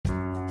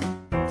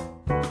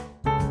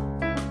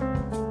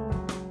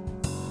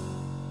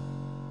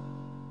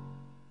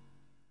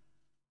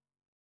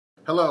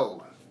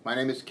Hello, my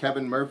name is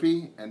Kevin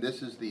Murphy, and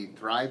this is the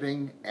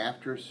Thriving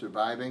After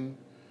Surviving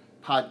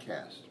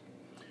podcast,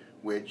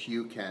 which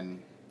you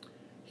can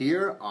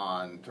hear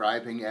on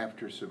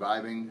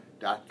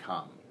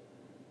thrivingaftersurviving.com.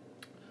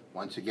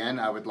 Once again,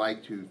 I would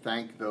like to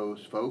thank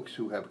those folks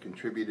who have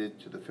contributed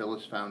to the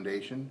Phyllis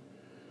Foundation,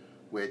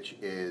 which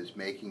is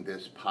making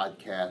this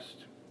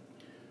podcast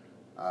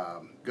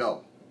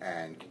go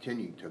and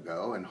continue to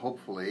go, and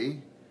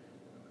hopefully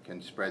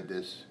can spread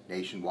this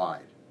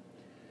nationwide.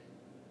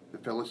 The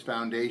Phyllis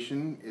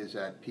Foundation is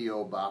at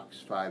P.O. Box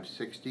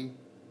 560,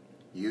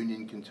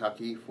 Union,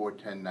 Kentucky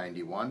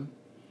 41091.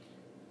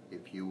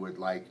 If you would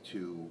like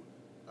to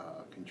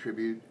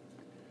contribute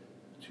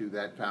to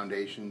that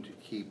foundation to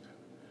keep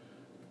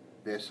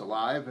this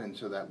alive and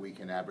so that we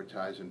can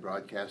advertise and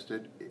broadcast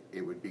it,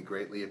 it would be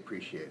greatly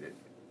appreciated.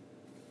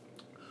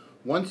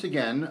 Once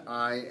again,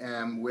 I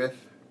am with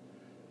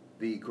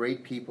the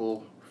great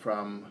people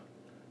from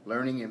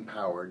Learning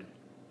Empowered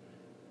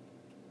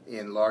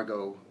in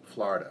Largo,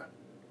 Florida,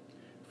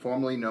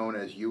 formerly known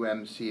as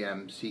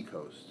UMCM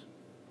Seacoast.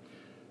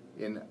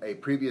 In a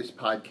previous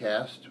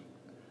podcast,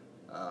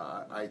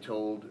 I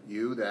told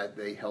you that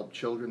they help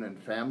children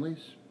and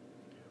families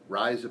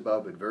rise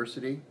above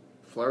adversity,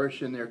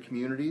 flourish in their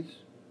communities,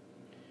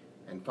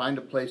 and find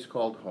a place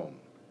called home.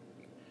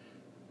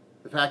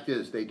 The fact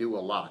is, they do a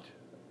lot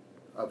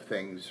of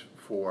things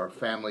for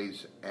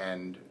families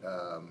and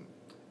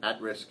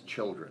at-risk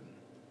children.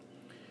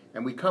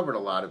 And we covered a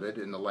lot of it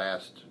in the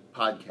last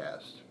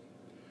podcast.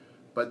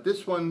 But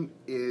this one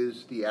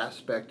is the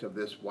aspect of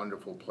this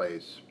wonderful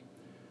place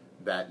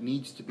that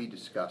needs to be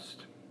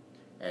discussed.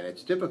 And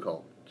it's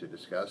difficult to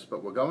discuss,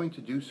 but we're going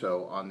to do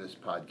so on this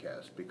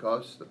podcast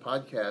because the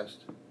podcast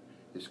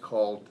is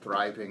called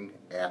Thriving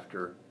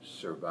After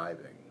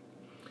Surviving.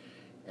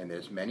 And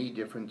there's many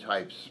different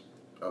types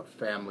of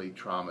family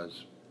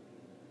traumas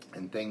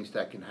and things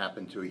that can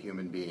happen to a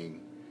human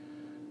being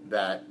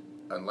that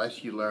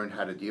unless you learn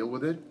how to deal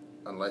with it,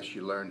 unless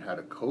you learn how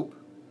to cope,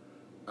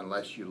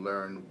 unless you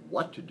learn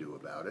what to do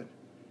about it,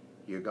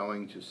 you're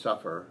going to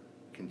suffer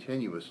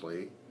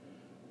continuously,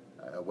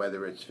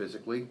 whether it's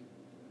physically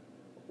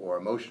or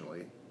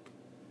emotionally,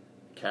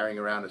 carrying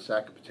around a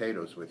sack of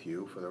potatoes with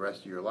you for the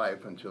rest of your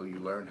life until you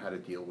learn how to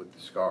deal with the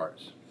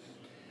scars.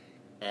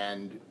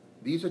 And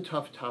these are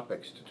tough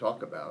topics to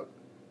talk about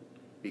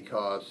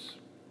because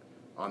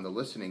on the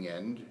listening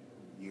end,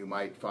 you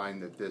might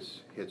find that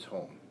this hits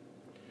home.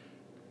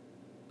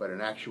 But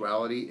in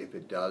actuality, if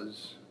it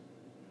does,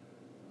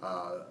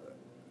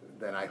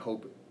 then I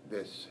hope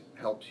this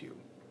helps you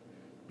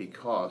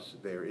because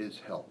there is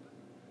help.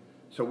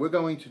 So we're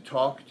going to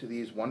talk to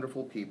these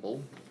wonderful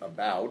people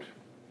about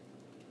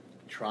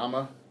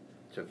trauma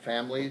to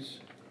families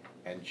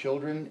and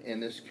children in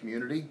this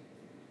community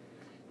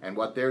and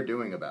what they're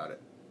doing about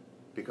it,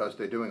 because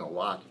they're doing a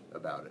lot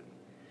about it.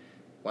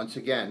 Once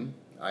again,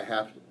 I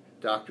have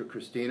Dr.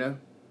 Christina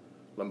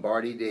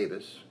Lombardi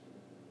Davis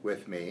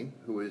with me,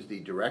 who is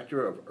the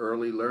Director of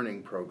Early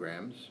Learning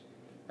Programs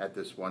at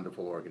this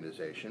wonderful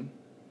organization.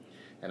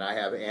 And I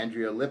have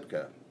Andrea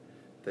Lipka,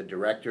 the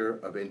Director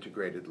of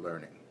Integrated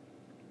Learning.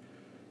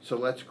 So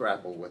let's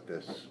grapple with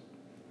this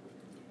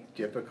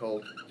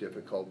difficult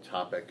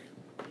topic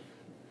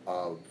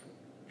of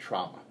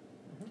trauma.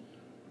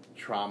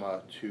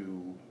 Trauma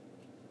to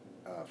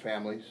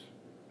families,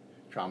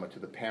 trauma to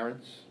the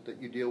parents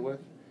that you deal with,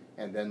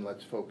 and then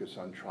let's focus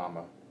on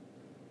trauma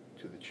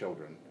to the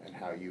children and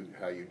how you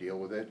deal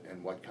with it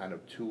and what kind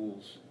of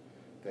tools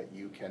that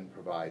you can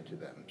provide to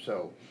them.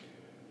 So,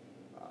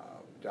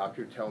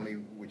 Doctor, tell me,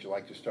 would you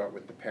like to start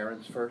with the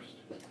parents first?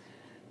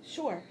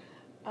 Sure.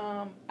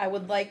 I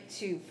would like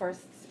to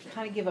first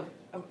kind of give a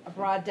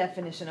broad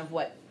definition of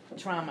what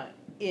trauma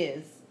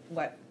is,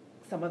 what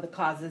some of the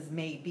causes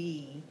may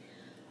be.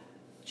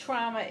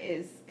 Trauma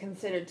is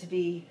considered to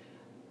be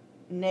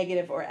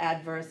negative or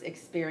adverse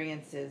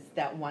experiences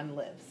that one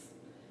lives.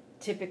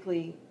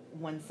 Typically,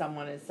 when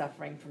someone is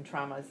suffering from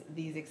traumas,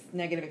 these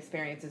negative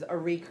experiences are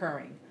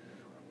recurring.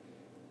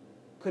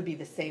 Could be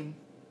the same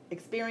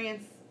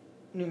experience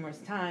numerous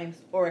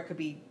times, or it could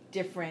be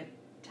different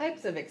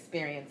types of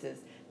experiences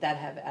that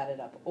have added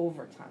up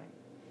over time.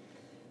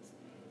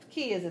 The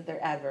key is that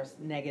they're adverse,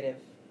 negative,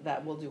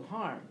 that will do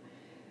harm.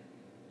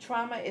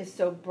 Trauma is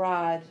so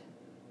broad.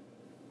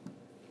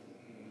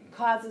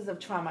 Causes of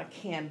trauma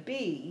can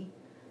be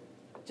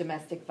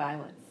domestic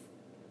violence,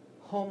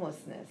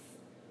 homelessness,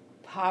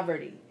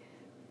 poverty,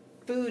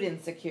 food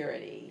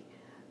insecurity,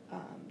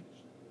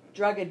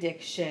 drug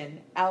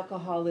addiction,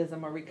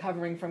 alcoholism, or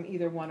recovering from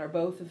either one or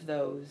both of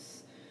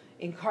those,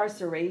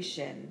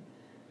 incarceration,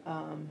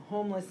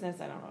 homelessness.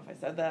 I don't know if I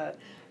said that.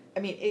 I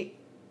mean,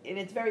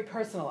 it's very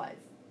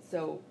personalized.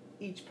 So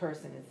each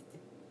person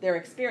their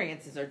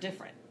experiences are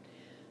different.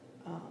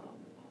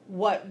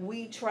 What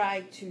we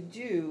try to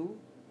do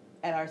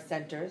at our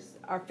centers,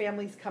 our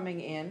families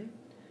coming in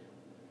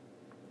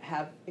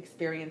have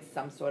experienced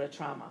some sort of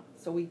trauma.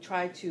 So we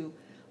try to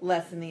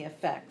lessen the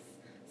effects.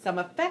 Some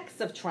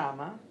effects of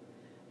trauma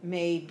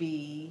may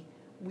be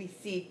we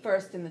see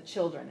first in the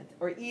children,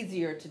 or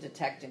easier to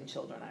detect in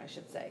children, I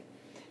should say.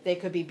 They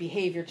could be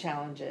behavior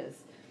challenges.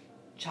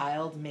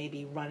 Child may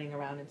be running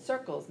around in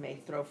circles, may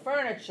throw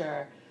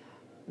furniture,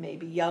 may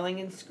be yelling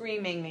and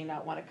screaming, may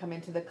not want to come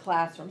into the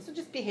classroom. So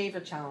just behavior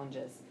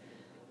challenges.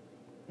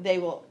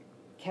 They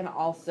can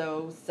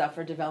also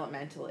suffer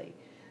developmentally.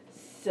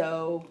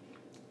 So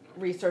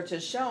research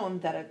has shown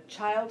that a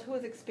child who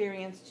has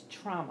experienced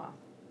trauma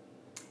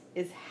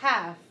is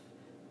half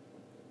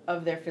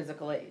of their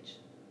physical age,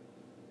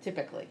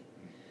 typically.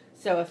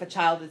 So if a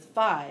child is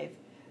 5,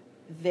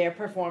 they're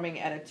performing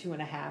at a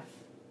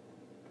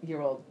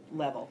 2.5-year-old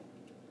level,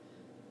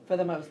 for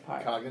the most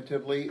part.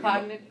 Cognitively?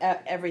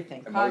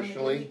 Everything.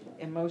 Emotionally?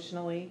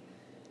 Emotionally.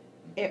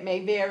 It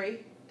may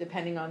vary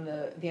depending on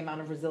the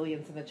amount of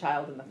resilience in the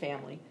child and the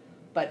family.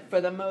 But for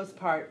the most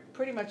part,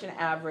 pretty much an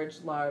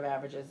average, law of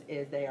averages,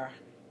 is they are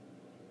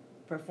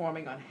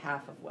performing on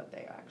half of what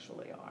they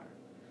actually are.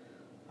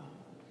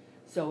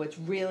 So it's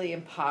really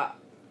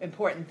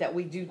important that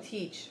we do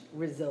teach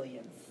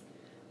resilience.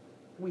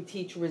 We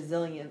teach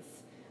resilience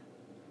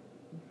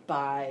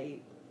by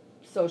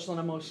social and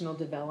emotional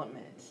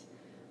development.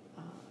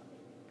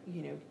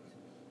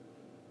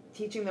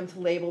 Teaching them to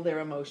label their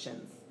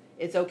emotions.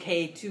 It's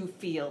okay to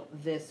feel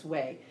this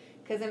way.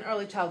 Because in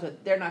early childhood,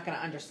 they're not going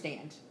to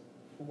understand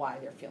why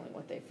they're feeling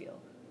what they feel.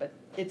 But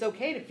it's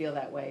okay to feel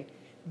that way.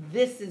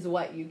 This is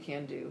what you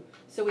can do.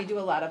 So we do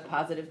a lot of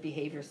positive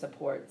behavior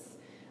supports.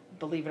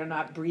 Believe it or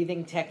not,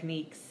 breathing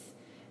techniques.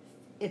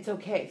 It's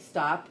okay.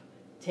 Stop.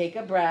 Take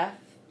a breath.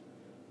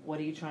 What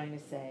are you trying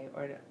to say?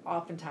 Or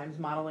oftentimes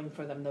modeling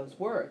for them those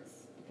words,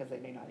 because they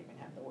may not even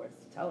have the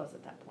words to tell us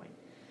at that point.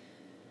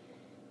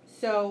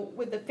 So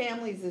with the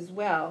families as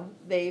well,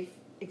 they've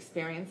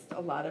experienced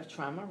a lot of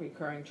trauma,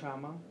 recurring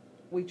trauma.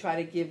 We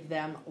try to give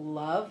them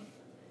love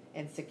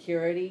and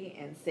security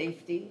and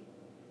safety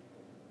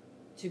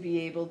to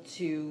be able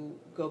to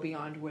go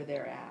beyond where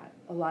they're at.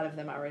 A lot of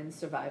them are in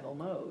survival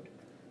mode.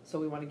 So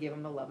we want to give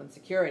them the love and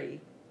security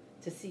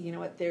to see, you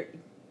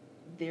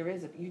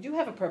do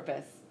have a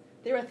purpose.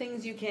 There are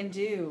things you can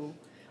do.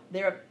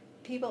 There are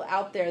people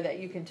out there that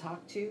you can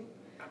talk to.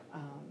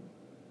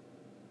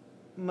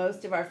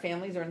 Most of our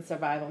families are in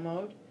survival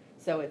mode.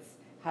 So it's,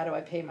 how do I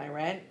pay my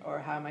rent? Or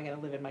how am I going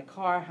to live in my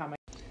car?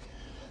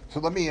 So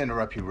let me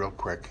interrupt you real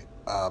quick.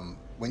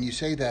 When you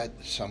say that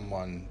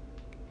someone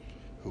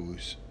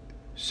who's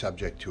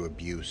subject to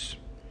abuse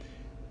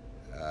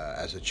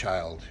as a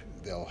child,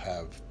 they'll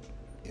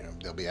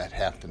be at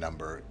half the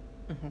number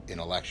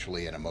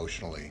intellectually and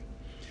emotionally.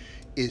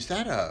 Is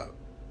that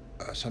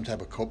some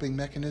type of coping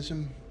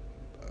mechanism,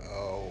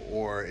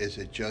 or is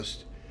it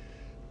just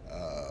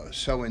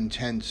so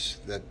intense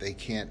that they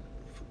can't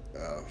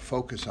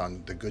focus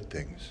on the good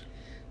things?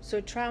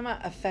 So trauma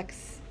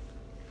affects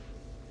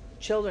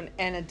children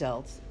and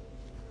adults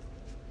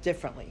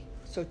differently.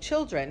 So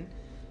children,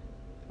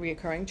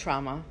 reoccurring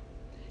trauma,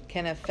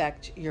 can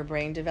affect your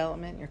brain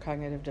development, your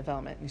cognitive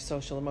development, your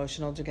social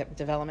emotional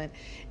development.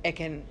 It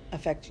can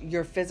affect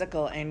your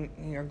physical and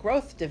your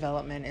growth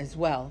development as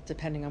well,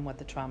 depending on what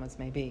the traumas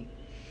may be.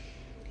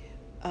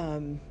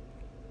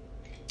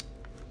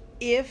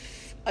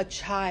 If a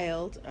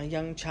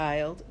young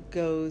child,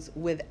 goes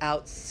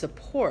without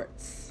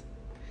supports,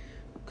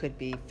 could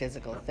be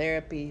physical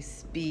therapy,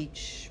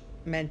 speech,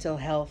 mental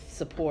health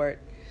support,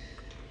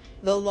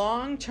 the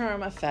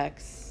long-term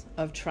effects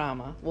of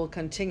trauma will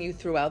continue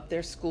throughout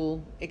their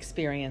school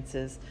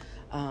experiences.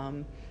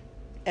 And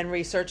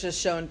research has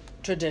shown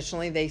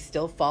traditionally they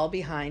still fall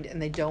behind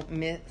and they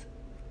don't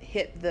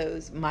hit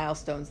those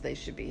milestones they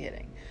should be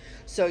hitting.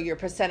 So your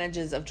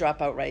percentages of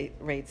dropout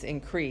rates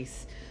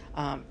increase.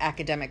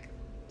 Academic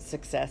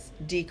success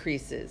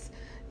decreases.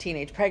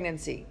 Teenage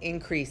pregnancy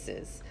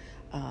increases.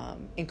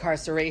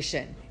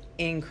 Incarceration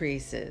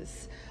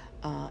increases.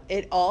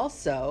 It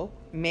also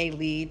may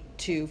lead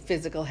to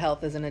physical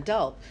health as an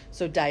adult.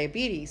 So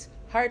diabetes,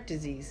 heart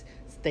disease,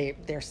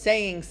 they're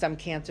saying some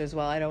cancers.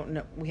 Well, I don't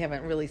know. We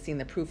haven't really seen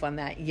the proof on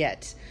that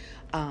yet.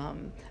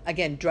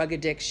 Again, drug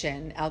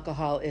addiction,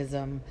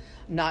 alcoholism,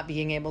 not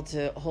being able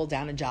to hold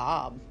down a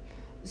job.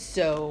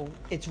 So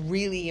it's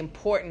really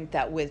important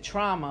that with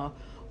trauma,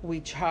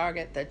 we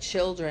target the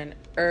children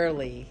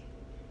early,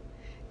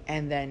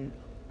 and then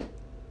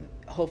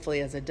hopefully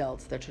as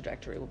adults, their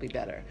trajectory will be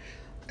better.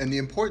 And the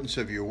importance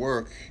of your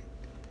work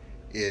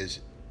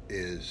is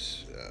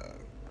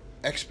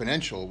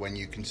exponential when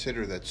you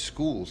consider that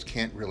schools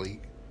can't really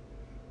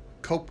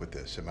cope with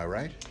this. Am I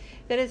right?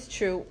 That is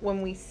true.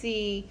 When we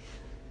see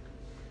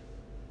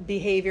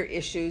behavior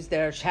issues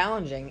that are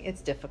challenging, it's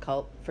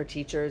difficult for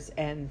teachers,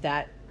 and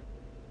that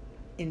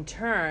in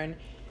turn,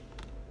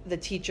 the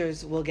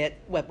teachers will get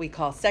what we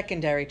call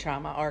secondary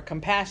trauma or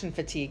compassion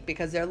fatigue,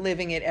 because they're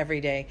living it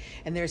every day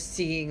and they're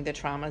seeing the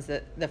traumas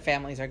that the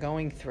families are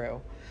going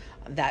through.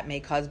 That may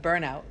cause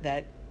burnout.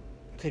 That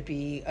could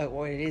be,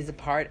 or it is a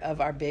part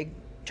of our big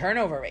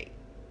turnover rate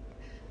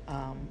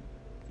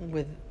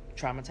with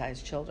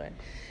traumatized children.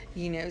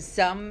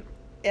 Some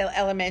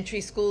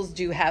elementary schools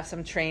do have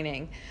some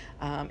training.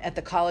 At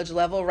the college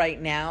level right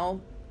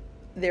now,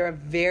 There are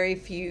very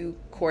few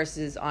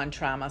courses on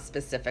trauma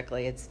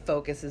specifically. It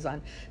focuses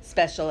on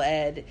special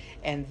ed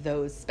and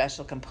those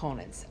special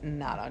components,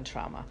 not on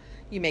trauma.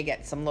 You may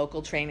get some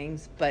local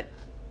trainings, but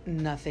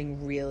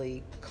nothing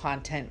really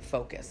content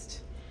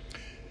focused.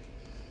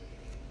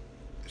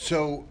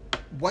 So,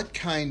 what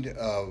kind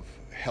of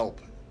help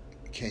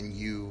can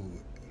you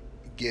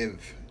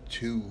give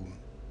to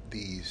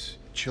these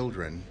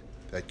children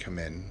that come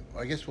in?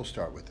 I guess we'll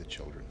start with the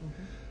children.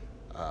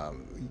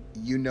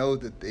 You know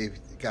that they've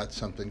got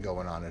something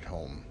going on at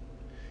home.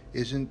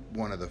 Isn't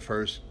one of the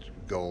first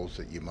goals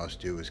that you must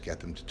do is get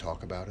them to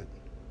talk about it?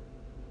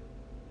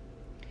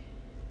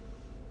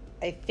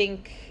 I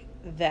think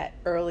that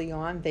early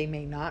on they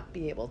may not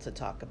be able to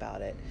talk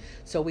about it.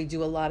 So we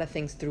do a lot of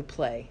things through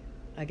play,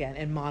 again,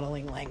 and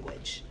modeling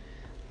language.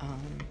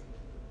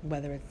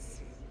 Whether it's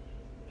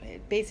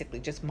basically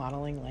just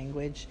modeling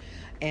language.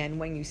 And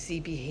when you see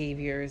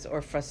behaviors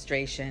or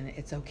frustration,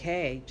 it's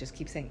okay. Just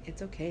keep saying,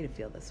 it's okay to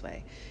feel this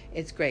way.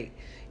 It's great.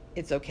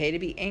 It's okay to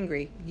be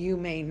angry. You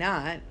may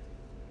not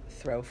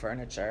throw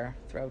furniture,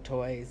 throw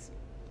toys,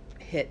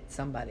 hit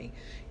somebody.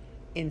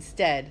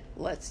 Instead,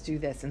 let's do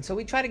this. And so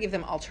we try to give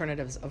them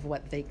alternatives of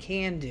what they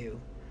can do.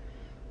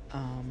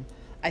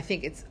 I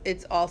think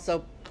it's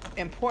also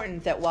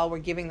important that while we're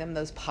giving them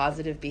those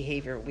positive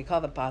behavior, we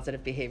call them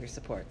positive behavior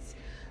supports,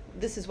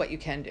 this is what you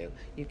can do.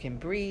 You can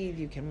breathe,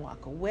 you can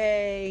walk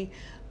away.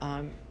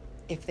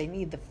 If they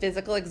need the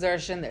physical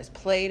exertion, there's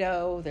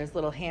Play-Doh, there's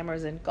little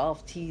hammers and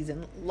golf tees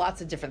and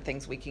lots of different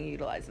things we can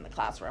utilize in the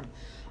classroom.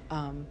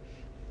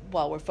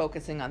 While we're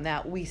focusing on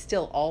that, we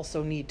still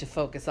also need to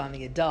focus on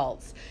the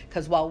adults,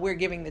 because while we're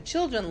giving the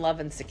children love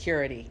and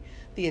security,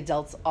 the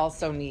adults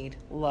also need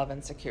love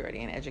and security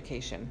and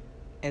education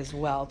as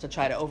well to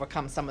try to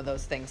overcome some of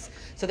those things.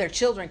 So their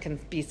children can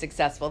be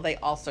successful. They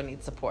also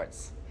need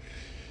supports.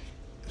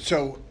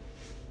 So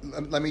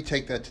let me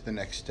take that to the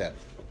next step.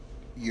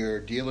 You're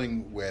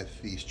dealing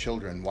with these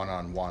children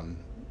one-on-one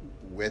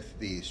with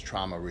these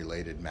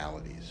trauma-related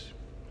maladies,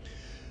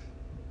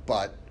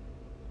 but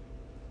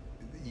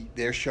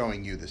they're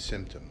showing you the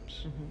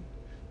symptoms. Mm-hmm.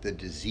 The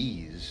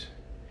disease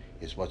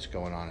is what's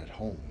going on at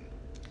home.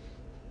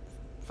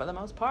 For the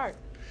most part.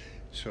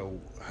 So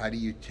how do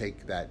you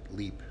take that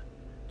leap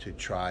to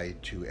try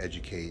to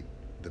educate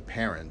the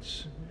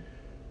parents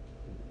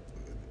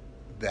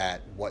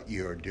that what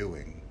you're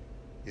doing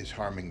is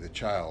harming the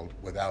child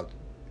without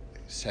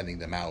sending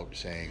them out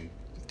saying,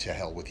 to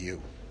hell with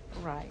you?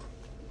 Right.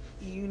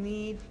 You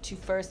need to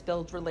first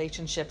build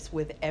relationships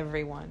with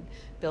everyone.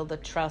 Build the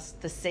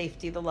trust, the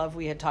safety, the love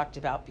we had talked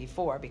about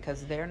before,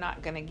 because they're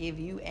not going to give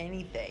you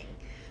anything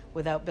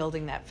without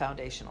building that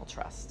foundational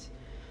trust.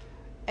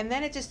 And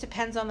then it just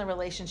depends on the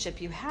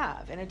relationship you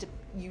have. And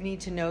you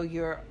need to know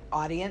your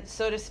audience,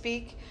 so to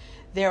speak.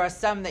 There are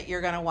some that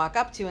you're going to walk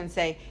up to and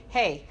say,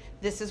 hey,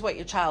 this is what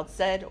your child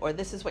said, or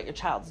this is what your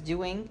child's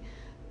doing.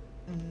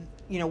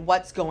 You know,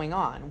 what's going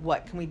on?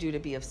 What can we do to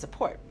be of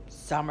support?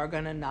 Some are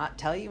going to not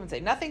tell you and say,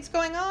 nothing's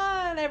going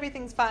on,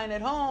 everything's fine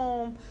at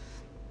home.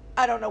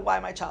 I don't know why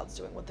my child's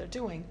doing what they're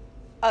doing.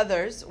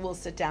 Others will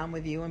sit down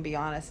with you and be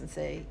honest and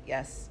say,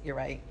 yes, you're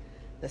right.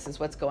 This is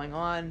what's going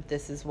on.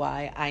 This is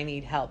why I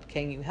need help.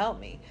 Can you help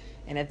me?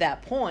 And at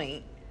that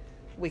point,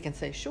 we can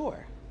say,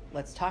 sure,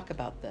 let's talk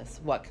about this.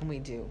 What can we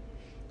do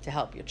to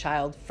help your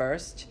child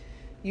first?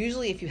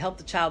 Usually if you help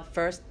the child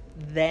first,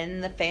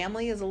 then the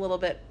family is a little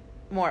bit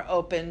more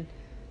open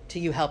to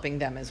you helping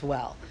them as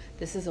well.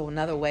 This is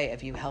another way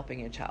of you helping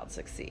your child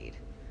succeed.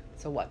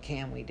 So what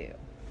can we do?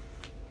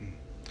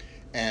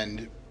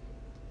 And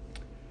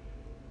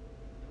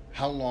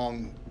how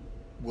long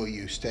will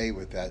you stay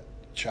with that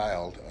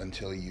child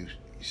until you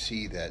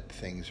see that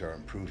things are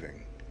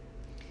improving?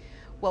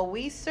 Well,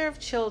 we serve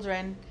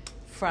children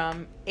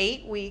from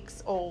 8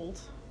 weeks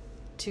old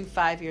to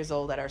 5 years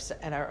old at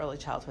our early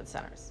childhood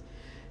centers.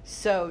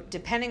 So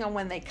depending on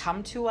when they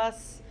come to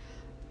us,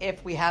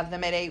 if we have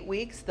them at 8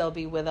 weeks, they'll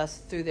be with us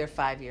through their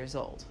 5 years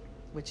old,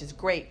 which is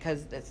great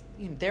because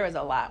there is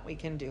a lot we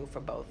can do for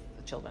both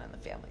the children and the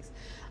families.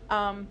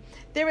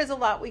 There is a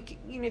lot we can,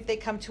 if they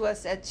come to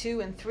us at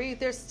 2 and 3,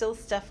 there's still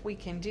stuff we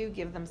can do,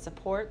 give them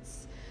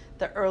supports.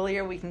 The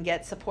earlier we can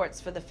get supports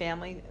for the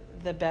family,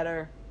 the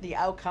better the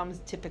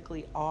outcomes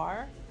typically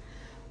are.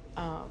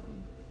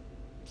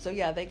 So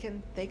yeah, they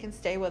can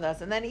stay with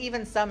us. And then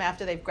even some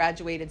after they've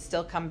graduated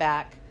still come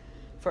back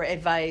for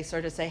advice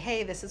or to say,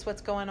 hey, this is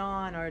what's going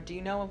on, or do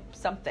you know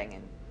something?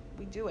 And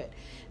we do it.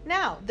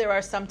 Now, there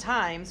are some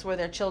times where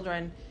their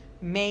children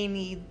may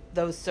need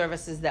those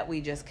services that we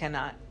just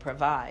cannot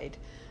provide.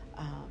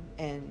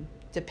 And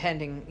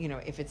depending,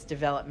 if it's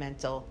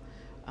developmental,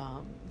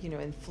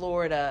 in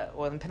Florida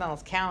or in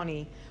Pinellas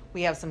County,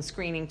 we have some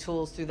screening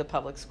tools through the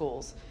public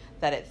schools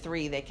that at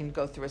 3 they can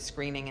go through a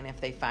screening, and if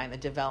they find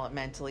that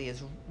developmentally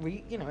is,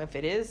 if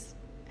it is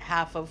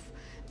half of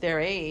their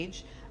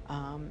age,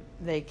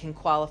 they can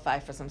qualify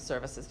for some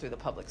services through the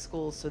public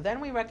schools. So then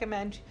we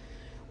recommend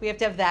we have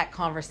to have that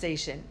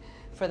conversation.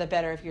 for the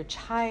better of your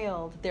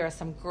child, there are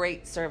some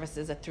great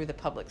services through the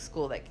public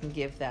school that can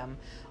give them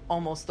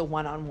almost the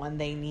one-on-one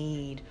they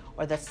need,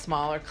 or the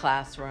smaller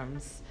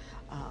classrooms.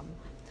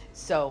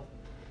 So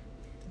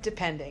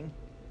depending,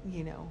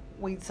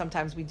 we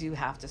do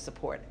have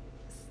to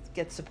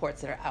get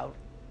supports that are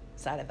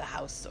outside of the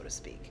house, so to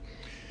speak.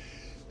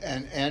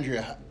 And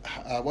Andrea,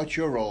 what's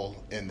your role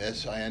in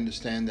this? I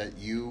understand that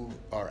you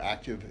are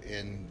active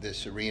in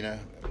this arena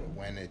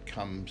when it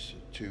comes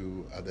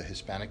to the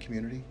Hispanic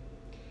community.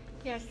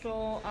 Yeah,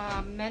 so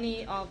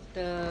many of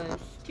the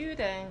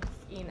students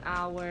in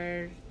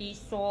our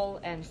ESOL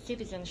and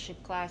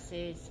citizenship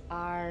classes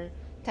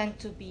tend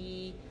to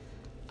be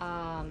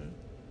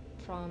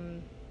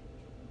from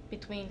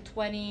between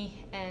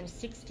 20 and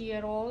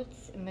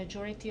 60-year-olds.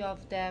 Majority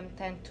of them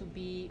tend to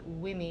be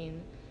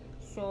women.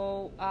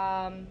 So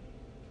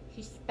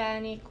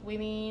Hispanic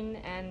women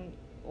and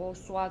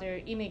also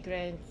other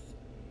immigrants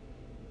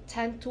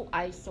tend to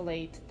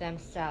isolate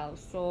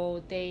themselves.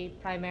 So they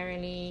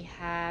primarily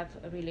have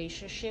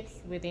relationships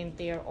within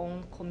their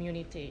own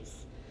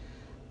communities.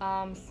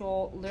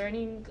 So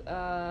learning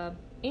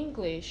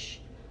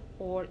English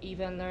or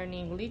even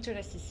learning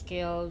literacy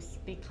skills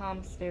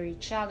becomes very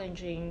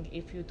challenging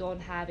if you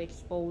don't have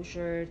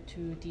exposure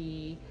to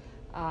the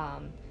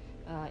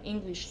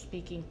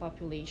English-speaking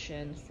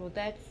population. So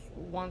that's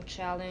one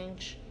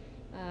challenge.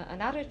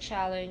 Another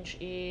challenge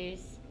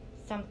is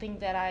something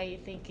that I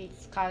think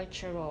is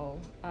cultural.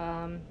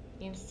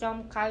 In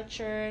some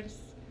cultures,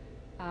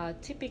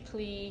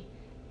 typically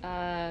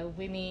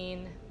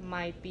women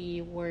might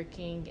be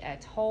working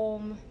at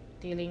home,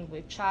 dealing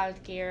with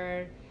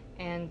childcare,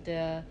 and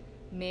the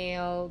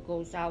male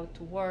goes out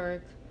to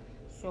work.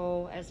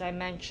 So as I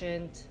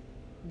mentioned,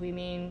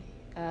 women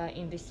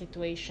in this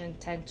situation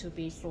tend to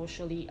be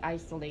socially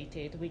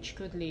isolated, which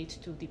could lead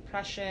to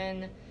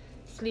depression,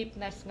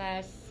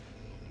 sleeplessness,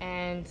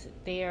 and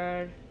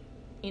their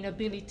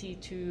inability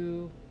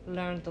to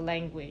learn the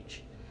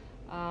language.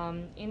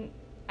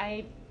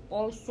 I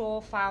also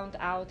found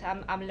out,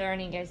 I'm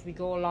learning as we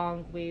go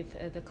along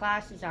with the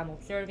classes, I'm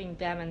observing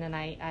them, and then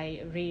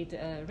I read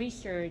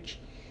research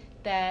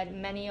that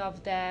many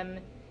of them,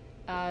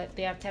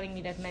 they are telling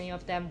me that many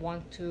of them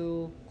want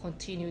to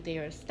continue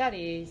their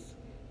studies,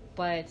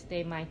 but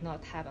they might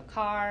not have a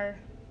car,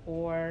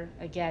 or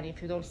again,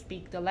 if you don't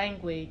speak the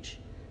language,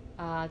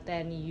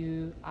 then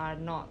you are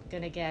not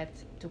going to get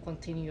to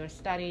continue your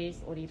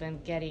studies or even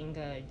getting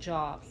a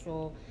job.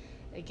 So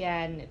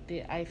again,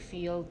 I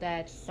feel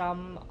that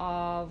some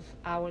of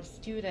our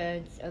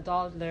students,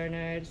 adult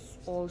learners,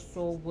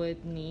 also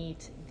would need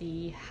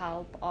the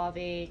help of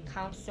a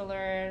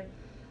counselor,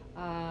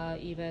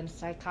 even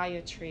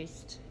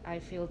psychiatrist. I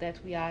feel that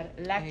we are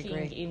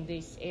lacking in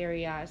this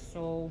area,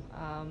 so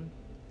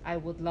I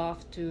would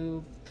love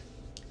to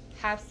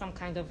have some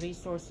kind of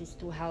resources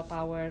to help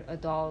our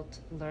adult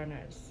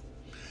learners.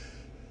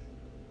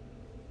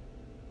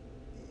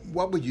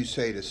 What would you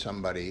say to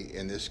somebody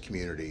in this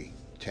community,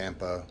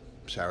 Tampa,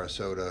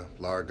 Sarasota,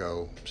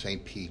 Largo,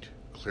 St. Pete,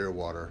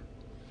 Clearwater,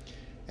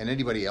 and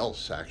anybody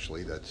else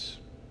actually that's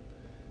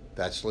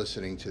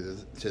listening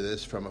to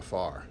this from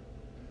afar?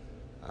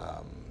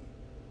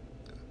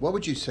 What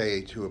would you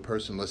say to a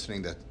person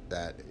listening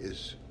that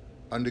is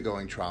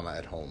undergoing trauma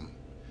at home?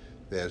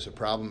 There's a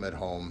problem at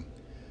home.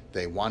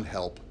 They want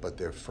help, but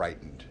they're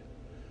frightened.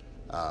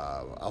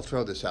 I'll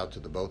throw this out to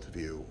the both of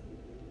you.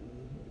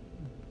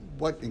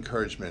 What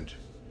encouragement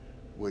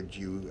would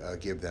you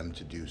give them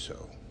to do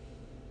so?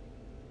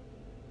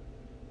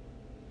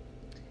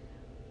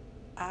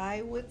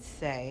 I would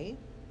say,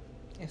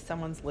 if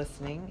someone's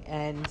listening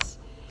and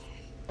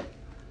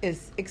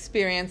is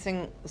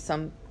experiencing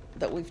some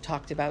that we've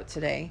talked about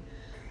today,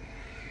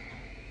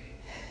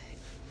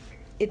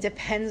 it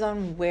depends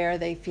on where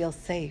they feel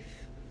safe.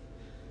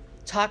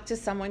 Talk to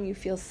someone you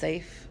feel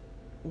safe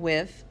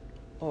with,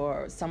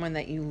 or someone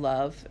that you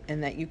love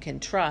and that you can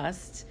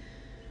trust.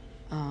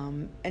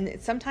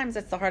 Sometimes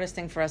that's the hardest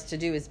thing for us to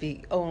do, is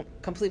be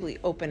completely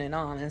open and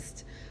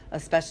honest,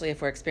 especially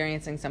if we're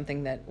experiencing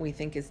something that we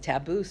think is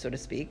taboo, so to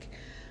speak.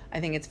 I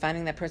think it's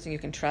finding that person you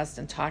can trust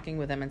and talking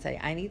with them and say,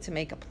 I need to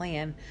make a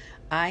plan.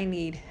 I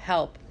need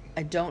help.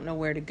 I don't know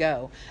where to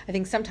go. I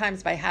think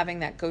sometimes by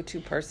having that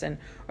go-to person,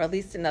 or at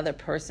least another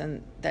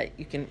person that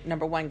you can,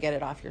 number one, get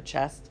it off your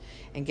chest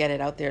and get it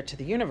out there to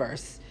the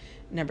universe.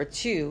 Number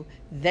two,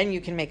 then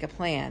you can make a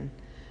plan.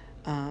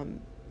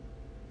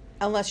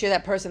 Unless you're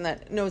that person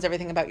that knows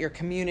everything about your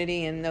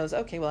community and knows,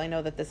 okay, well, I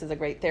know that this is a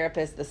great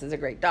therapist, this is a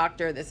great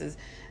doctor,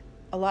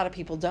 a lot of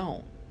people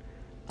don't.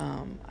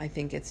 I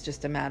think it's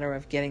just a matter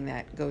of getting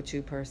that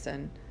go-to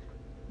person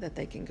that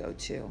they can go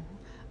to.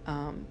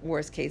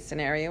 Worst case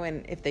scenario,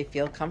 and if they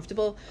feel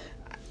comfortable,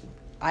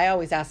 I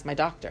always ask my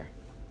doctor.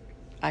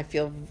 I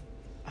feel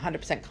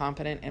 100%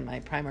 confident in my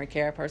primary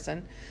care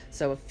person.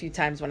 So a few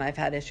times when I've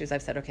had issues,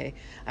 I've said, okay,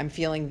 I'm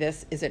feeling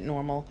this. Is it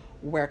normal?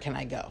 Where can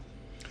I go?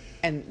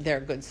 And they're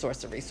a good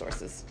source of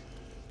resources.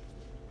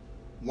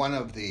 One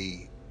of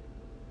the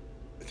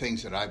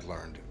things that I've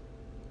learned,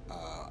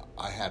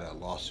 I had a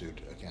lawsuit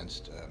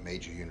against a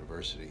major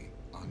university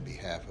on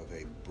behalf of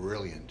a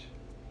brilliant,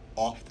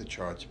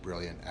 off-the-charts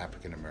brilliant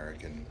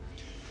African-American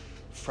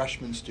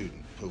freshman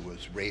student who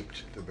was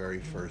raped the very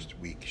first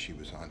week she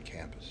was on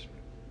campus.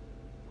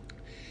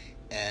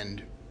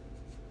 And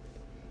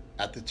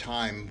at the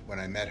time when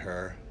I met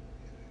her,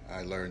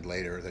 I learned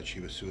later that she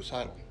was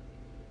suicidal.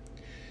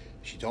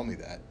 She told me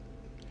that.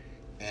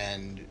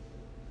 And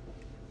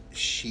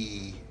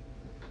she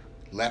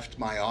left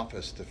my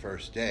office the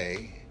first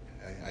day,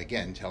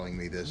 again telling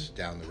me this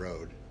down the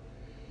road,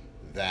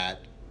 that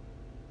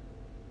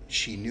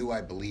she knew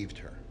I believed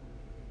her.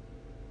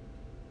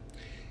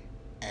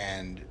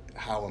 And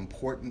how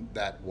important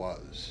that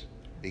was,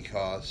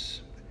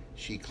 because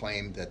she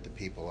claimed that the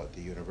people at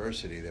the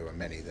university, there were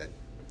many that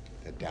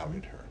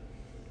doubted her.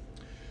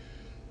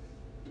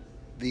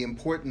 The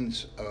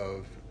importance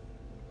of,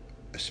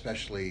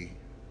 especially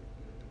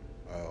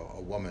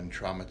a woman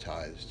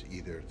traumatized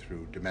either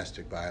through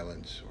domestic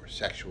violence or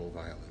sexual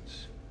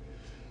violence,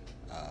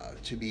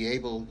 to be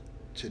able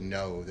to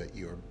know that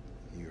you're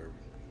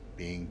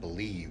being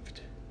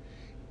believed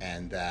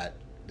and that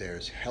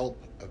there's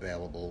help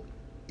available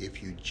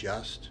if you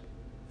just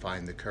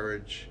find the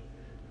courage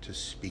to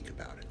speak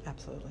about it.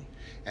 Absolutely.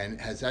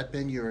 And has that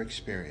been your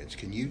experience?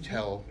 Can you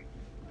tell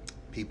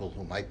people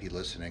who might be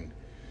listening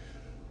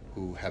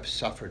who have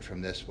suffered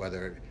from this,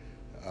 whether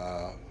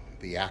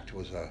the act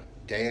was a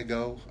day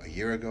ago, a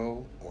year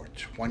ago, or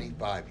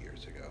 25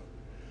 years ago?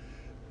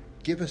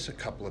 Give us a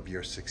couple of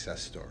your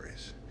success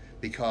stories,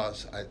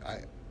 because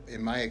I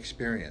in my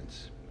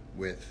experience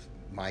with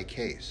my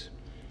case,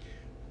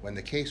 when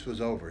the case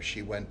was over,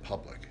 she went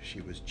public.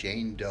 She was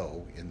Jane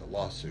Doe in the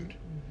lawsuit,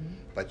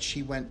 but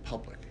she went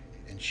public,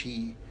 and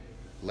she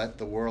let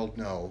the world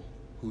know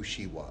who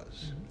she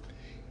was.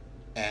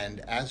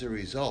 And as a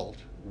result,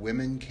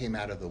 women came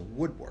out of the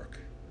woodwork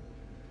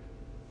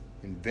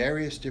in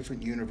various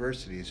different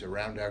universities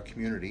around our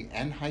community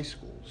and high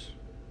schools,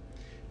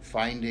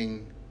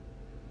 finding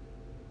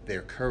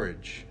their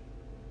courage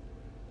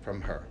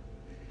from her.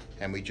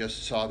 And we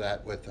just saw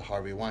that with the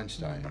Harvey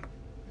Weinstein.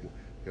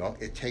 You know,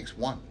 it takes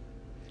one.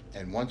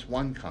 And once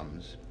one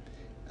comes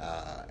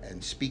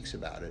and speaks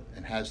about it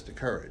and has the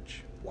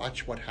courage,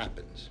 watch what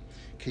happens.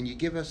 Can you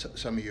give us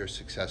some of your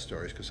success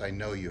stories, because I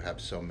know you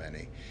have so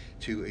many,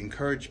 to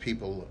encourage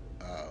people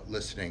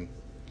listening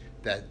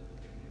that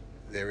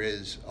there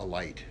is a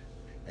light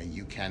and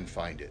you can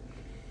find it?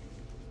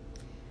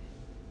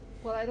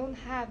 Well, I don't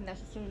have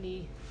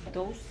necessarily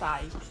those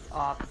types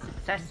of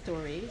success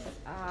stories,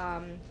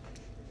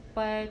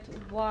 but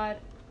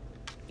what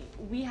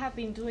we have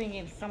been doing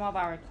in some of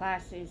our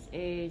classes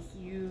is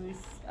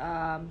use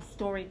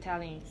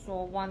storytelling.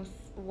 So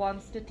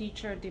once the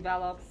teacher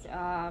develops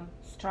a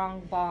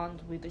strong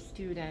bond with the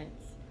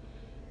students,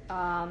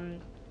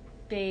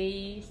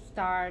 they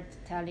start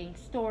telling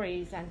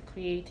stories and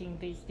creating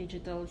these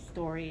digital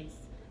stories.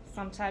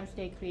 Sometimes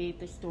they create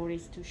the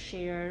stories to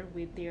share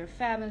with their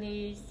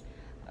families.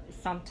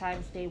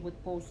 Sometimes they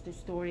would post the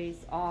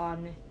stories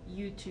on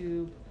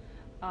YouTube,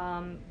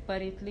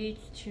 but it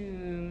leads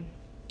to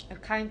a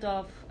kind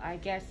of, I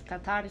guess,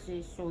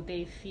 catharsis, so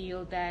they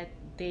feel that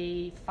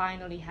they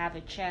finally have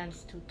a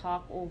chance to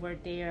talk over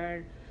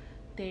their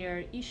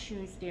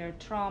issues, their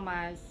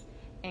traumas,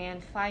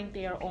 and find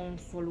their own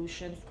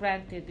solutions.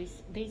 Granted,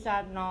 these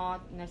are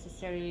not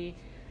necessarily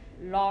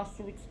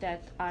lawsuits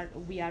that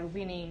we are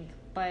winning,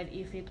 but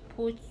if it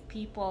puts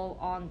people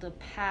on the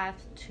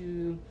path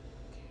to,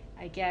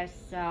 I guess,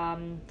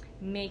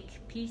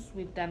 make peace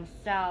with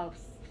themselves,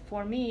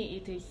 for me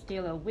it is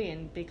still a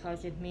win,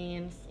 because it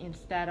means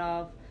instead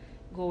of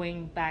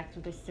going back to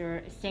the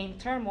same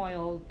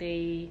turmoil,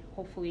 they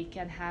hopefully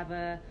can have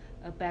a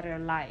better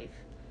life.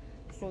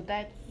 So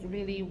that's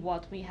really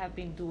what we have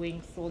been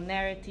doing. So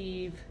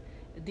narrative,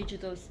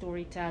 digital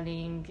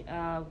storytelling,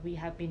 we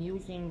have been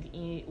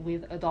using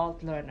with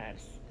adult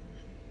learners.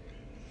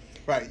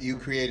 Right, you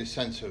create a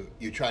sense of,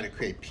 you try to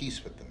create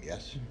peace with them,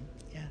 yes?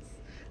 Yes.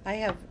 I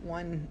have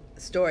one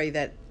story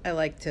that I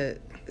like to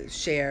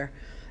share.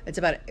 It's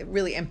about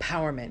really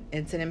empowerment.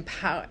 It's an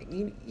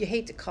you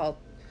hate to call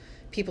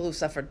people who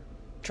suffered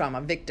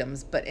trauma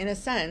victims, but in a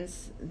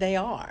sense, they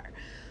are.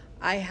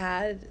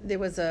 There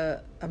was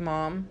a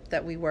mom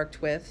that we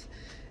worked with.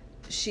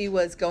 She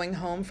was going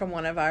home from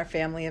one of our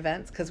family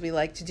events, because we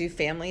like to do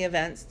family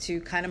events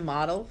to kind of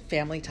model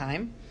family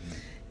time.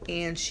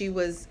 And she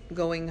was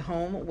going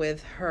home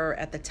with her,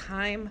 at the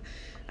time,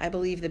 I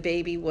believe the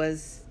baby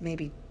was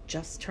maybe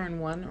just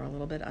turned 1 or a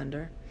little bit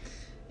under,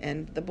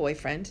 and the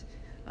boyfriend,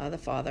 the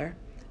father.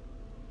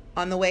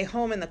 On the way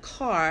home in the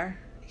car,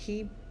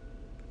 he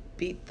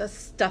beat the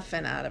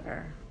stuffing out of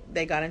her.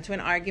 They got into an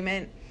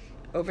argument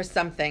over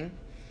something.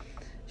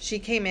 She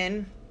came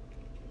in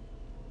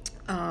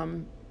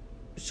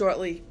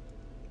shortly,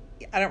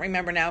 I don't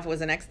remember now if it was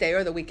the next day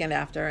or the weekend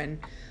after, and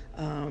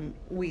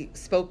we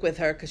spoke with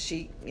her, because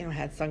she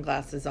had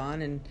sunglasses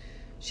on, and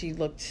she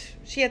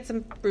had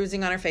some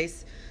bruising on her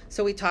face.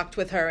 So we talked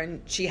with her,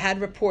 and she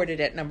had reported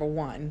it, number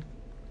one,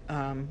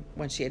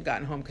 when she had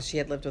gotten home, because she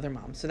had lived with her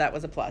mom. So that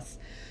was a plus.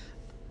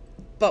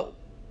 But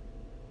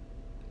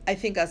I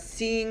think us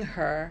seeing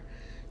her,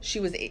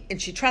 and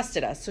she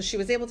trusted us, so she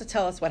was able to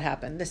tell us what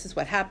happened. This is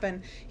what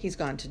happened. He's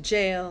gone to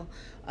jail.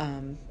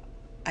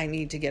 I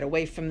need to get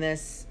away from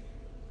this.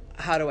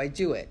 How do I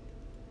do it?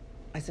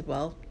 I said,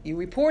 well, you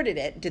reported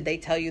it. Did they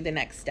tell you the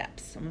next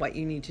steps and what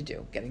you need to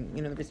do? Getting,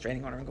 the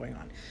restraining order and going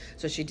on.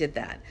 So she did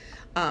that.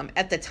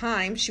 At the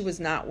time, she was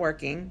not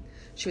working.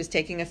 She was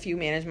taking a few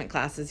management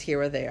classes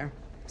here or there.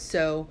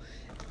 So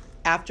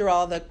after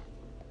all the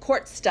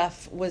court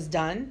stuff was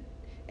done,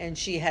 and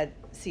she had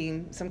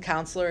seen some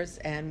counselors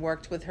and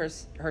worked with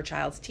her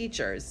child's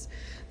teachers,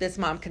 this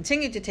mom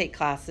continued to take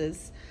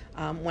classes,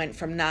 went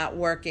from not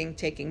working,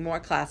 taking more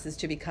classes,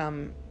 to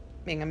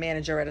being a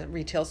manager at a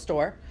retail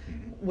store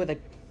with a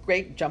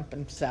great jump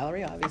in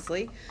salary,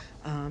 obviously.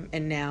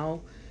 And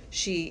now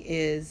she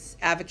is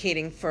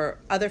advocating for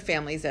other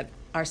families at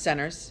our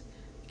centers,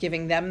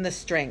 giving them the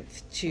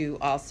strength to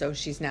also,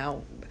 she's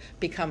now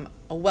become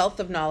a wealth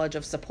of knowledge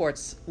of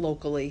supports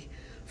locally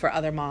for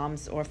other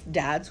moms or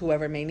dads,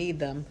 whoever may need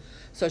them.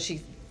 So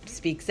she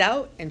speaks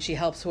out and she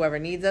helps whoever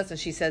needs us. And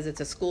she says it's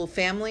a school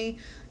family.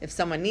 If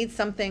someone needs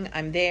something,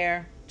 I'm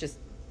there. Just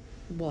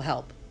will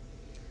help.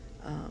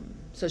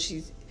 So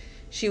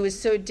she was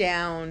so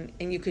down,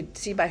 and you could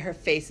see by her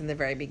face in the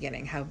very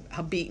beginning how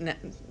beaten,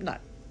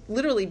 not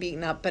literally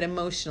beaten up, but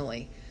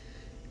emotionally.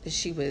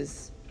 She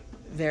was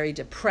very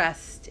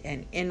depressed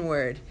and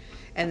inward.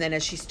 And then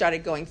as she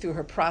started going through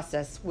her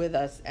process with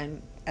us,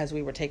 and as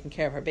we were taking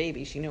care of her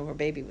baby, she knew her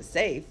baby was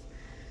safe,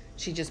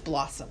 she just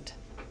blossomed.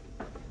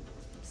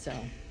 So.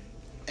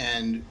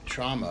 And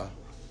trauma,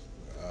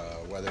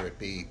 whether it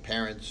be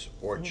parents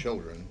or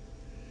children,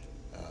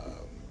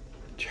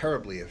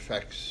 terribly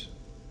affects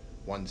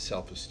one's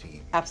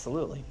self-esteem.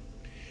 Absolutely.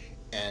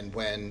 And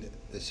when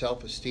the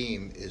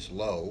self-esteem is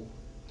low,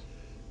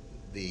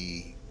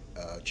 the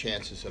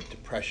chances of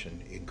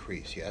depression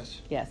increase,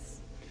 yes? Yes.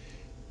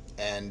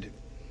 And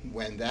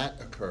when that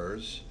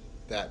occurs,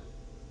 that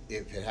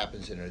if it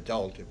happens in an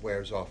adult, it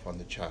wears off on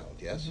the child,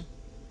 yes?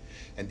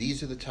 Mm-hmm. And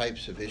these are the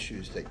types of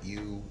issues that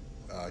you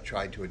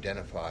try to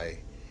identify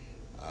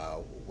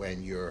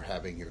when you're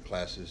having your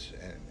classes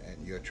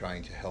and you're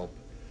trying to help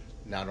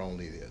not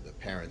only the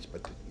parents,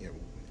 but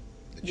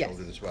the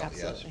children as well,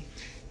 absolutely. Yes?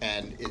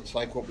 And it's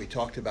like what we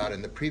talked about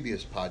in the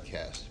previous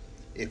podcast.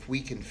 If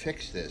we can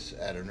fix this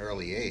at an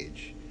early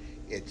age,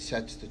 it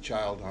sets the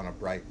child on a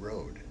bright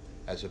road,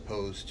 as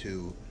opposed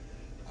to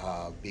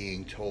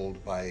being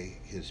told by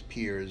his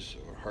peers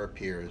or her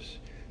peers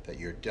that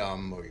you're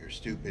dumb or you're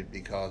stupid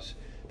because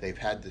they've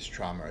had this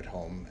trauma at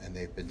home and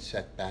they've been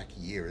set back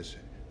years,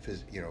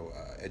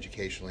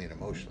 educationally and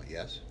emotionally,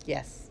 yes?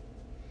 Yes.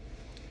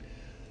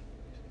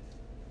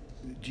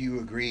 Do you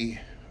agree,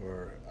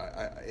 or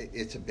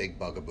it's a big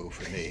bugaboo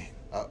for me,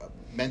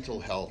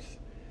 mental health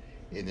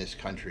in this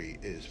country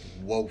is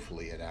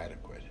woefully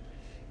inadequate,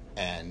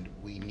 and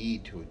we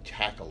need to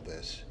tackle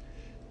this,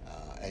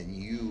 and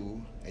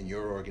you and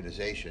your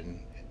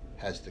organization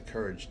has the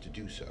courage to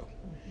do so,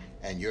 mm-hmm.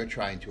 and you're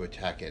trying to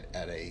attack it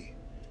at a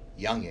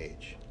young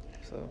age.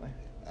 Absolutely.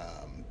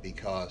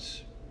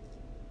 Because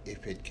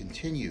if it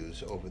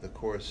continues over the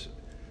course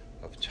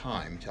of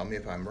time, tell me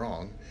if I'm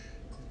wrong,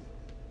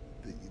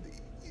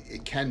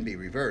 it can be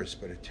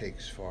reversed, but it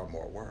takes far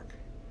more work.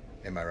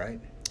 Am I right?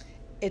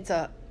 It's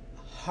a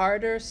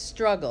harder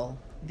struggle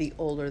the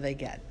older they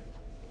get.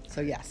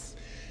 So yes.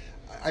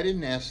 I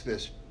didn't ask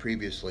this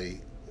previously.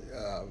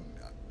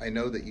 I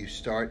know that you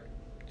start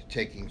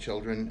taking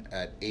children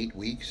at 8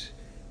 weeks.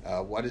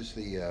 What is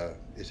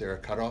is there a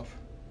cutoff?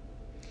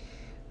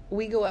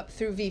 We go up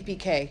through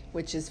VPK,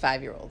 which is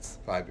 5-year-olds.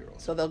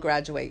 5-year-olds. So they'll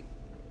graduate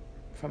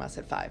from us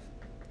at 5.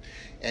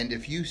 And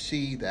if you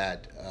see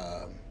that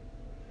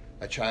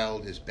a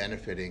child is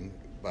benefiting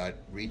but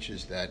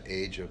reaches that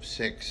age of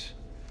 6,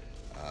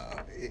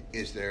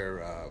 is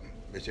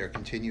there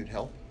continued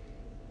help?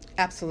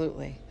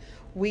 Absolutely.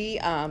 We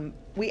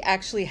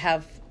actually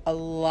have a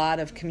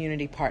lot of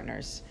community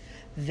partners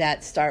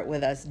that start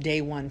with us day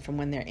one from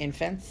when they're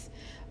infants.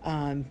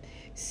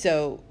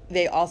 So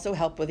they also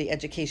help with the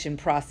education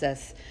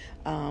process.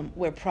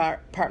 We're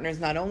partners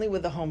not only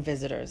with the home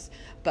visitors,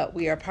 but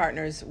we are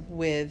partners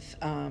with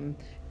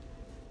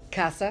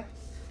CASA,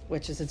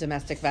 which is a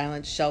domestic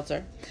violence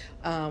shelter.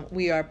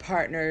 We are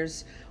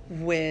partners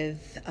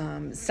with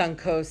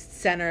Suncoast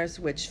Centers,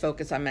 which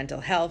focus on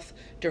mental health,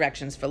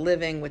 Directions for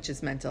Living, which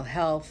is mental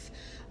health.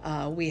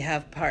 We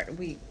have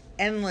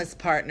endless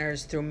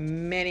partners through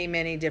many,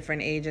 many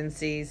different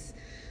agencies.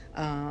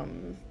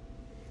 I'm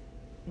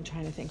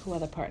trying to think who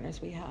other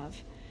partners we have.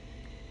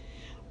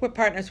 We're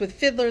partners with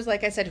Fiddlers,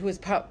 like I said, who is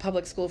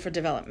public school for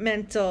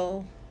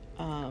developmental.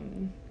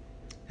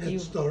 Head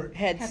Start.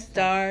 Head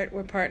Start.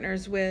 We're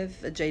partners with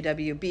the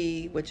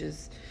JWB, which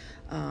is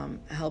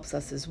helps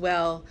us as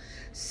well.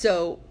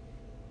 So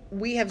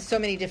we have so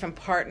many different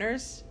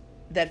partners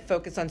that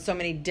focus on so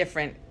many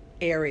different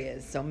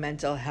areas. So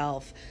mental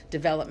health,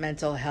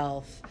 developmental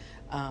health,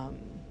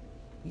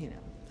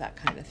 that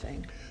kind of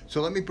thing.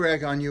 So let me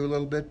brag on you a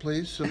little bit,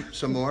 please,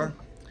 some more.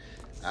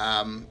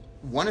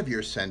 One of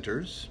your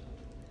centers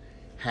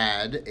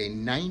had a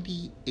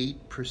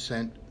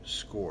 98%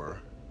 score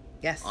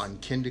Yes. on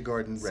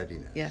kindergarten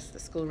readiness. Yes, the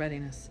school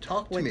readiness.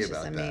 Talk to me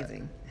about which is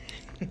amazing.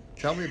 that.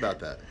 Tell me about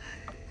that.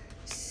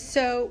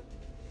 So,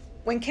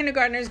 when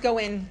kindergartners go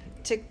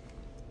into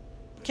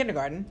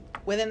kindergarten,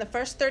 within the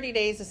first 30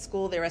 days of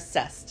school, they're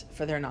assessed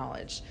for their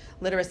knowledge,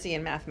 literacy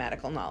and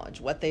mathematical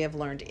knowledge, what they have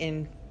learned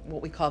in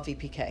what we call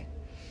VPK.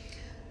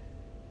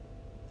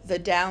 The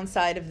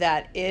downside of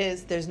that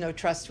is there's no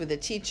trust with the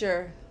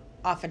teacher.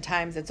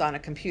 Oftentimes it's on a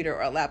computer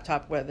or a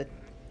laptop where the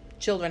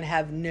children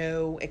have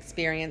no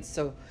experience.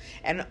 So,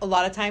 and a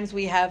lot of times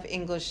we have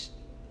English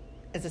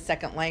as a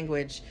second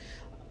language,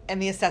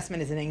 and the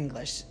assessment is in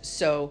English.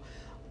 So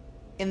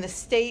in the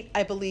state,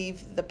 I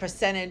believe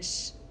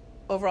the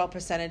overall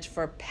percentage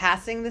for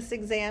passing this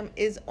exam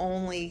is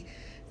only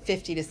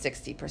 50 to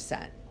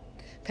 60%.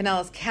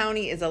 Pinellas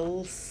County is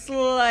a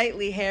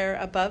slightly hair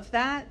above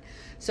that.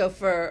 So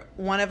for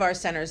one of our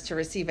centers to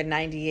receive a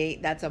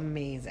 98, that's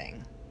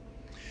amazing.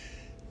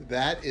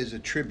 That is a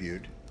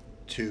tribute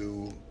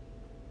to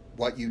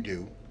what you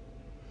do.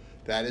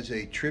 That is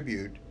a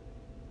tribute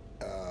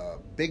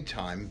big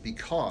time,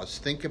 because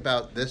think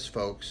about this,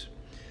 folks,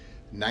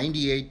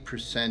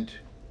 98%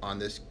 on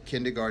this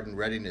kindergarten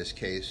readiness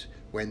case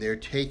when they're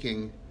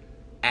taking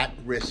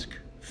at-risk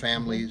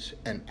families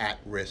and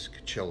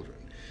at-risk children.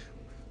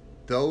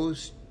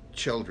 Those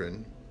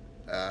children,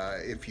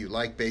 if you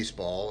like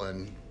baseball,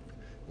 and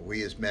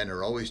we as men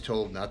are always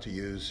told not to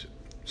use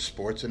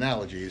sports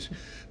analogies,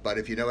 but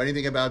if you know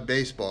anything about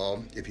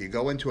baseball, if you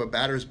go into a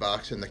batter's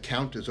box and the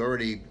count is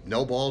already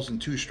no balls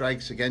and 2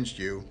 strikes against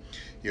you,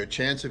 your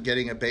chance of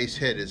getting a base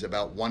hit is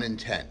about 1 in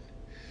 10.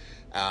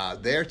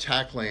 They're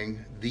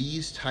tackling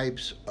these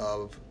types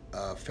of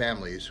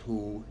families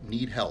who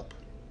need help,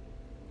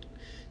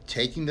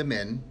 taking them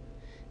in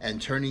and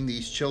turning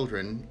these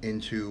children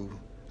into,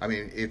 I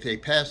mean, if they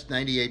pass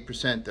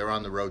 98%, they're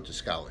on the road to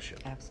scholarship.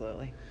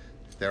 Absolutely.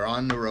 They're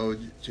on the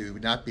road to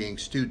not being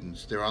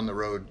students. They're on the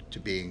road to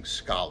being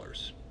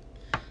scholars.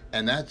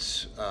 And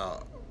that's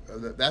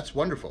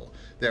wonderful.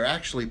 They're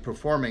actually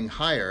performing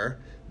higher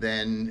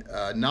than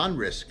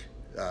non-risk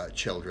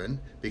children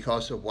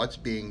because of what's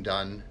being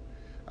done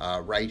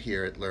right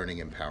here at Learning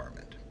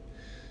Empowerment.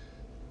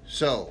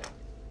 So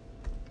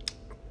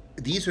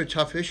these are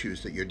tough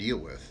issues that you deal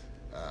with.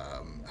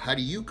 How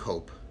do you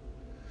cope?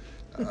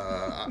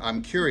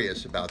 I'm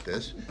curious about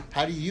this.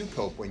 How do you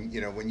cope when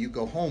you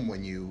go home,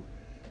 when you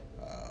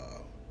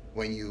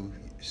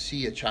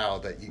see a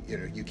child that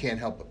you can't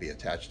help but be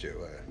attached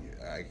to?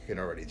 I can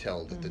already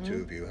tell that the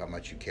two of you how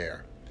much you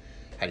care.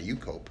 How do you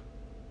cope?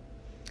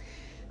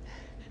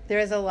 There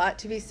is a lot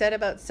to be said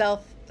about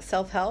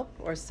self-help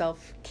or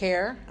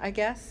self-care, I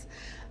guess.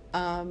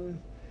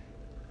 And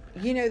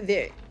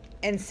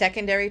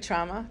secondary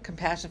trauma,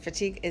 compassion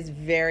fatigue is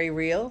very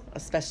real,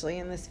 especially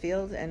in this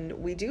field, and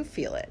we do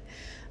feel it.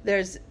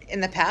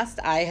 In the past,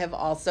 I have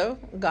also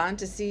gone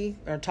to see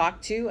or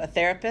talk to a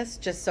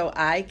therapist just so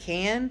I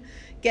can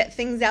get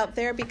things out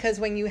there, because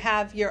when you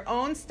have your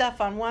own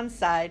stuff on one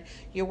side,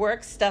 your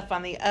work stuff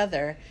on the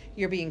other,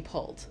 you're being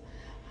pulled.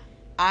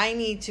 I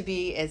need to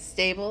be as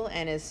stable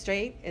and as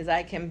straight as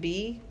I can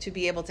be to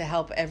be able to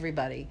help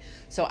everybody.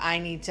 So I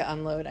need to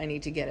unload. I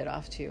need to get it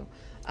off too.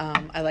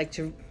 I like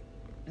to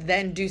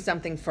then do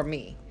something for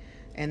me.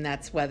 And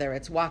that's whether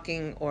it's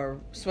walking or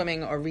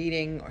swimming or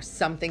reading or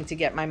something to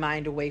get my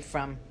mind away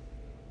from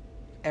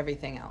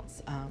everything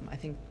else. I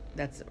think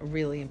that's a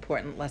really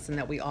important lesson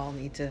that we all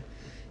need to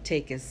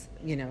take is,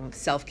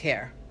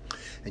 self-care.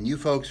 And you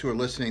folks who are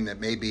listening that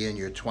may be in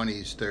your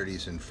 20s,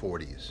 30s, and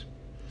 40s,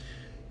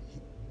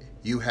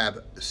 you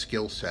have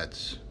skill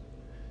sets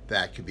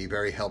that could be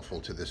very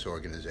helpful to this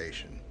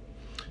organization.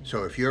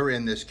 So if you're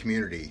in this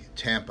community,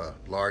 Tampa,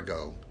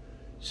 Largo,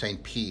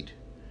 St. Pete,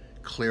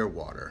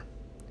 Clearwater,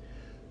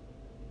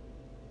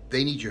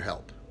 they need your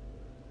help.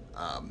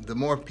 The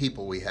more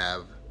people we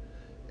have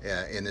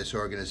in this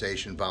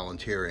organization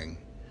volunteering,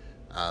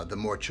 the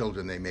more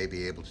children they may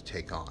be able to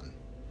take on.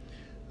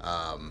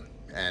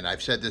 And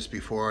I've said this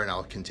before, and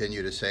I'll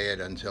continue to say it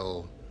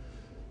until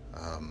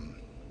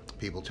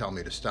people tell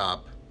me to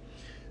stop.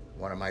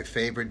 One of my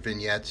favorite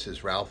vignettes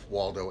is Ralph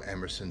Waldo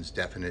Emerson's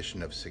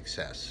definition of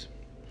success.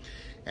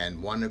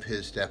 And one of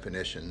his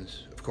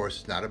definitions, of course,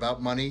 it's not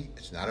about money,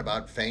 it's not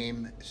about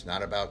fame, it's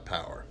not about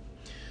power.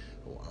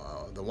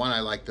 The one I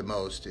like the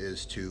most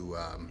is to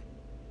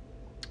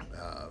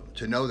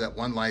know that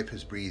one life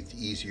has breathed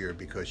easier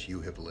because you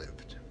have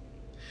lived.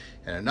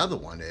 And another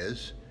one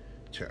is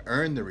to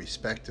earn the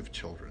respect of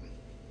children,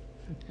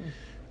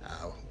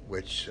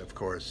 which, of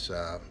course,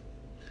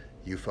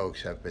 you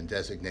folks have been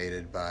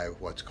designated by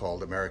what's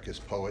called America's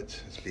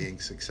Poets as being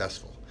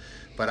successful.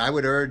 But I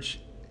would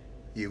urge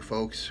you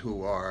folks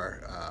who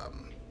are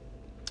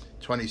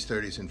 20s,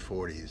 30s, and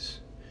 40s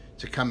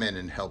to come in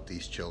and help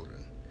these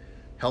children.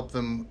 Help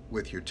them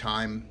with your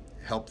time,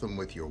 help them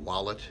with your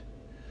wallet,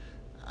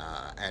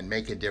 and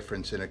make a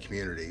difference in a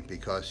community,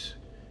 because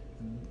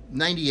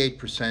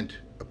 98%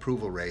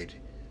 approval rate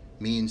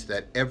means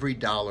that every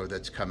dollar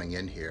that's coming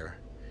in here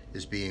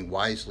is being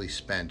wisely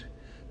spent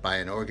by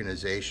an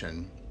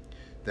organization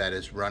that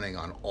is running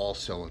on all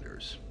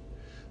cylinders.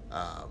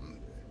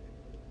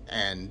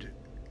 And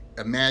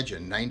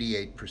imagine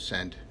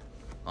 98%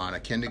 on a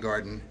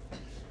kindergarten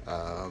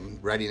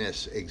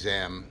readiness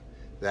exam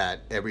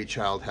that every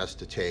child has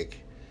to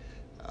take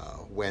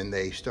when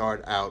they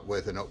start out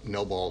with a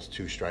no balls,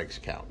 2 strikes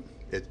count.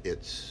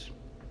 It's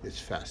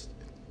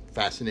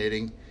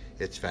fascinating.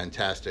 It's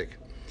fantastic.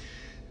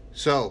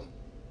 So,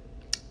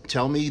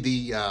 tell me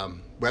the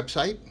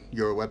website,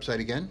 your website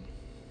again.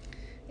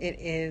 It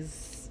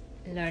is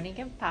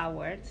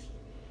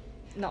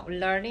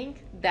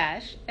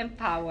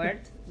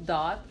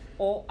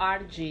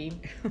learning-empowered.org.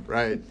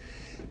 Right.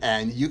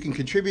 And you can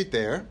contribute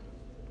there,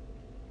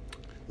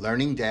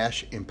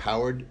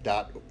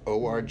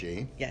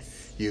 learning-empowered.org.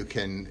 Yes. You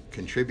can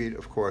contribute,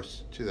 of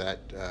course, to that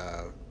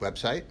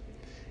website.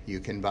 You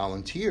can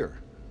volunteer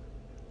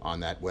on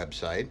that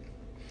website.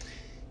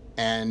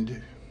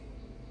 And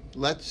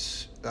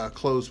let's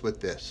close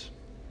with this.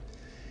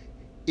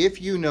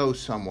 If you know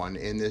someone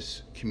in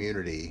this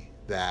community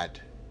that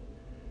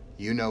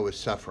you know is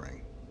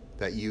suffering,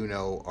 that you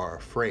know are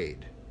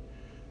afraid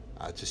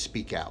to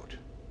speak out,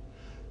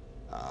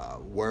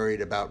 worried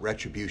about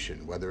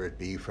retribution, whether it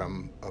be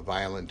from a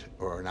violent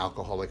or an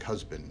alcoholic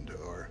husband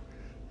or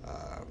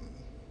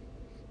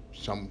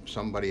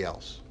somebody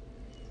else,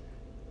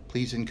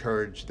 please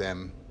encourage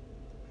them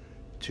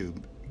to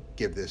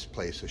give this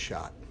place a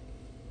shot,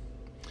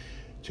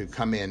 to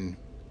come in.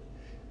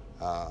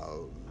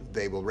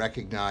 They will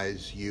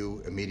recognize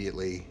you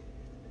immediately.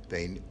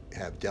 They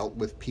have dealt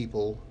with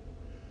people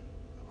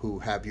who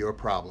have your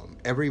problem.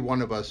 Every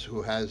one of us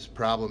who has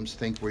problems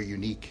think we're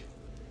unique.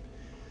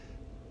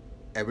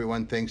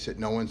 Everyone thinks that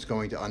no one's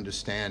going to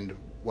understand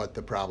what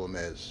the problem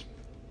is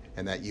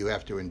and that you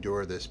have to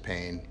endure this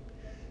pain.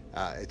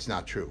 It's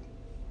not true.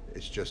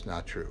 It's just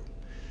not true.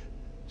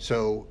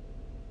 So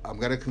I'm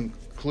going to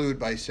conclude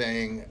by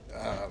saying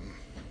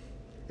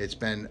it's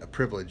been a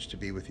privilege to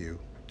be with you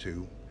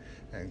too,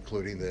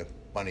 including the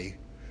bunny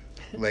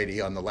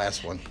lady on the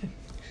last one,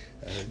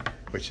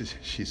 which is,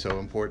 she's so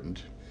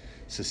important,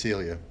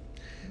 Cecilia.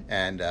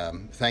 And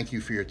thank you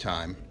for your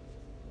time.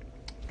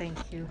 Thank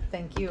you.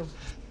 Thank you.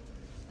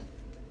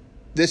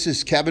 This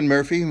is Kevin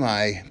Murphy.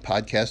 My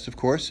podcast, of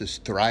course, is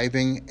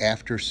Thriving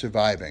After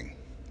Surviving.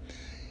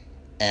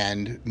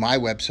 And my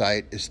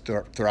website is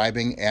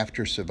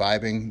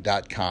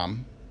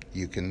thrivingaftersurviving.com.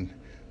 You can,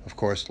 of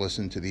course,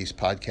 listen to these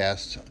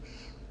podcasts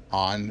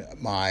on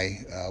my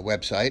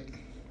website.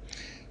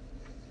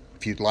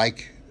 If you'd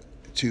like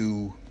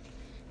to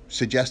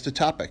suggest a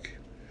topic,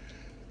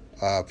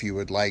 if you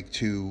would like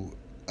to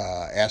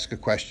ask a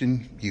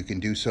question, you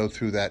can do so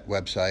through that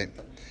website.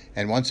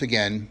 And once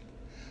again,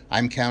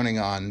 I'm counting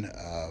on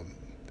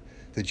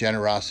the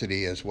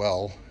generosity as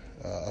well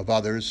of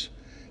others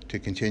to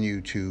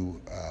continue to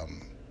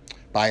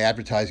buy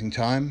advertising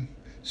time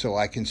so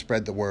I can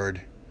spread the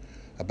word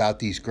about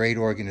these great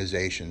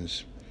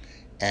organizations.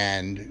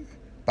 And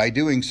by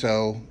doing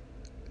so,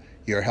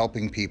 you're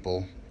helping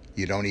people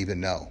you don't even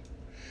know.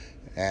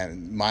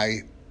 And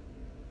my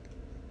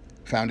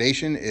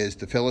foundation is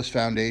the Phyllis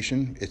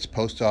Foundation. It's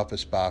Post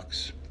Office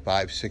Box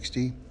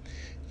 560,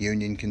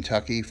 Union,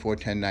 Kentucky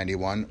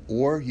 41091,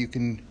 or you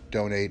can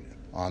donate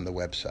on the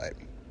website.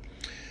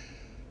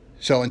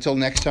 So until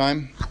next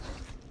time,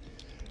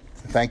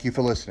 thank you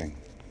for listening.